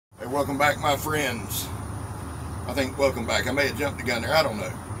Welcome back, my friends. I think welcome back. I may have jumped the gun there. I don't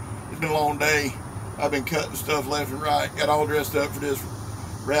know. It's been a long day. I've been cutting stuff left and right. Got all dressed up for this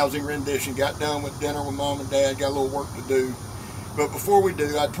rousing rendition. Got done with dinner with mom and dad. Got a little work to do. But before we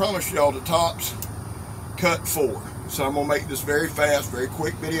do, I promised y'all the tops cut 4. So I'm going to make this very fast, very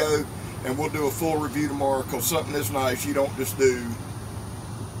quick video. And we'll do a full review tomorrow, because something this nice you don't just do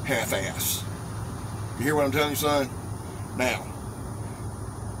half-ass. You hear what I'm telling you, son? Now,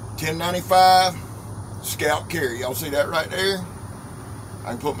 1095 scalp carry. Y'all see that right there? I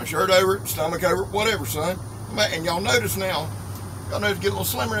can put my shirt over it, stomach over it, whatever, son. And y'all notice now, y'all notice get a little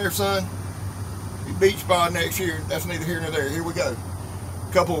slimmer there, son. Be beach bod next year. That's neither here nor there. Here we go.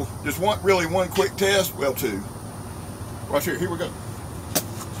 Couple, just really one quick test. Well, 2. Watch here. Here we go.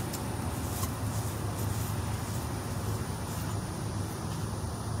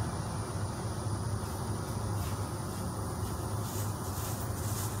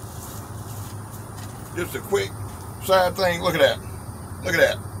 Just a quick side thing. Look at that. Look at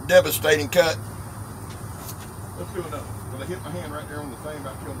that. Devastating cut. Let's do another. Well, I hit my hand right there on the thing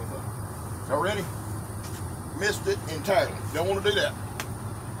about killing my thumb. Y'all ready? Missed it entirely. Don't want to do that.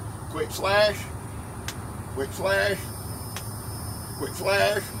 Quick slash. Quick slash. Quick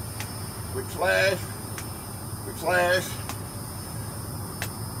slash. Quick slash. Quick slash.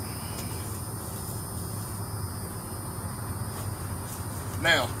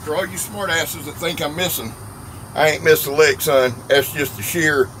 Now, for all you smart asses that think I'm missing, I ain't missed a lick, son. That's just the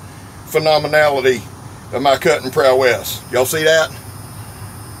sheer phenomenality of my cutting prowess. Y'all see that?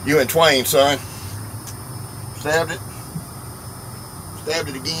 You and Twain, son. Stabbed it. Stabbed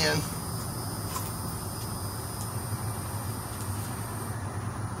it again.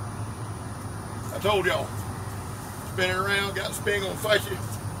 I told y'all. Spinning around, got the spin gonna fight you.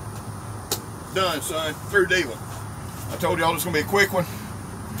 Done, son. Through dealing. I told y'all this is gonna be a quick one.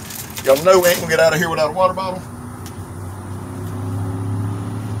 Y'all know we ain't gonna get out of here without a water bottle.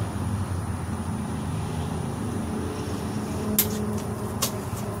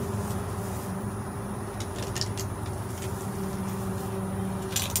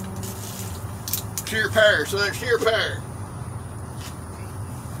 Sheer power, son, sheer power.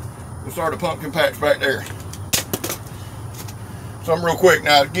 We'll start a pumpkin patch back there. Something real quick.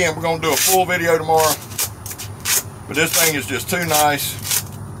 Now, again, we're gonna do a full video tomorrow, but this thing is just too nice.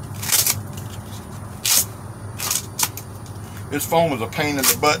 This foam is a pain in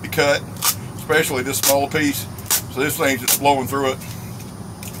the butt to cut, especially this small piece. So this thing's just blowing through it.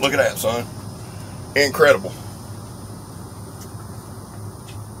 Look at that, son. Incredible.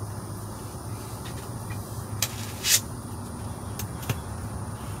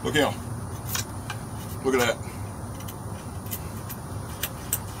 Look at him. Look at that.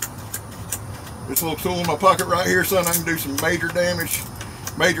 This little tool in my pocket right here, son, I can do some major damage,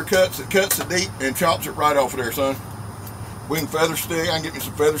 major cuts. It cuts it deep and chops it right off of there, son. We can feather stick. I can get me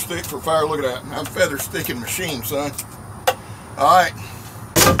some feather stick for fire. Look at that. I'm feather sticking machine, son. Alright.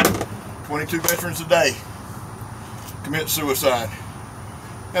 22 veterans a day commit suicide.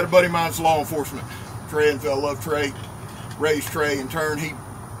 Had a buddy of mine's law enforcement. Trey and fell. Love Trey. Raised Trey. In turn, he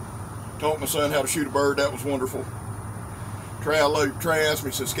taught my son how to shoot a bird. That was wonderful. Trey asked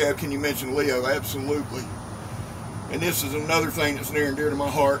me, said, Scab, can you mention Leo? Absolutely. And this is another thing that's near and dear to my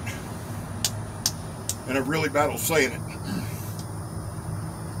heart. And I've really battled saying it.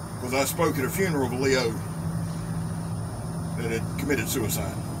 Because I spoke at a funeral of a Leo that had committed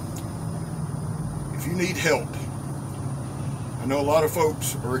suicide. If you need help, I know a lot of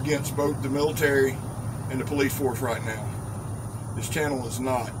folks are against both the military and the police force right now. This channel is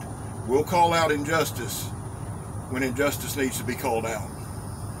not. We'll call out injustice when injustice needs to be called out.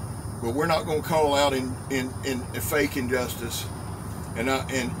 But we're not going to call out in a fake injustice, and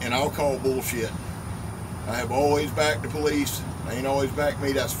I'll call bullshit. I have always backed the police. They ain't always backed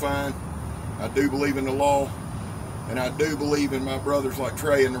me. That's fine. I do believe in the law, and I do believe in my brothers like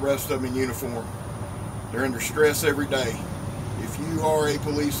Trey and the rest of them in uniform. They're under stress every day. If you are a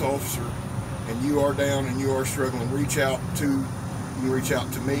police officer and you are down and you are struggling, you can reach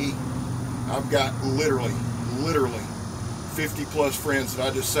out to me. I've got literally 50 plus friends that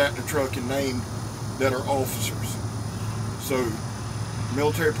I just sat in the truck and named that are officers. So,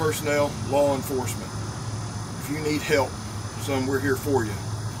 military personnel, law enforcement. If you need help, son, we're here for you.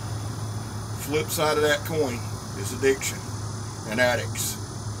 Flip side of that coin is addiction and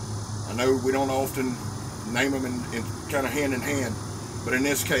addicts. I know we don't often name them in kind of hand in hand, but in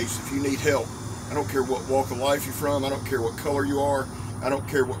this case, if you need help, I don't care what walk of life you're from, I don't care what color you are, I don't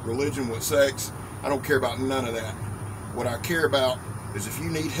care what religion, what sex, I don't care about none of that. What I care about is if you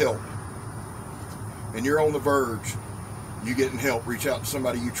need help and you're on the verge you getting help, reach out to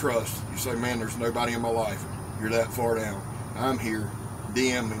somebody you trust. You say, man, there's nobody in my life. You're that far down. I'm here.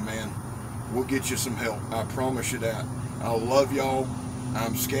 DM me, man. We'll get you some help. I promise you that. I love y'all.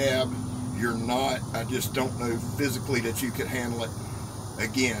 I'm Scab. You're not. I just don't know physically that you could handle it.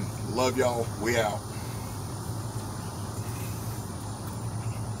 Again, love y'all. We out.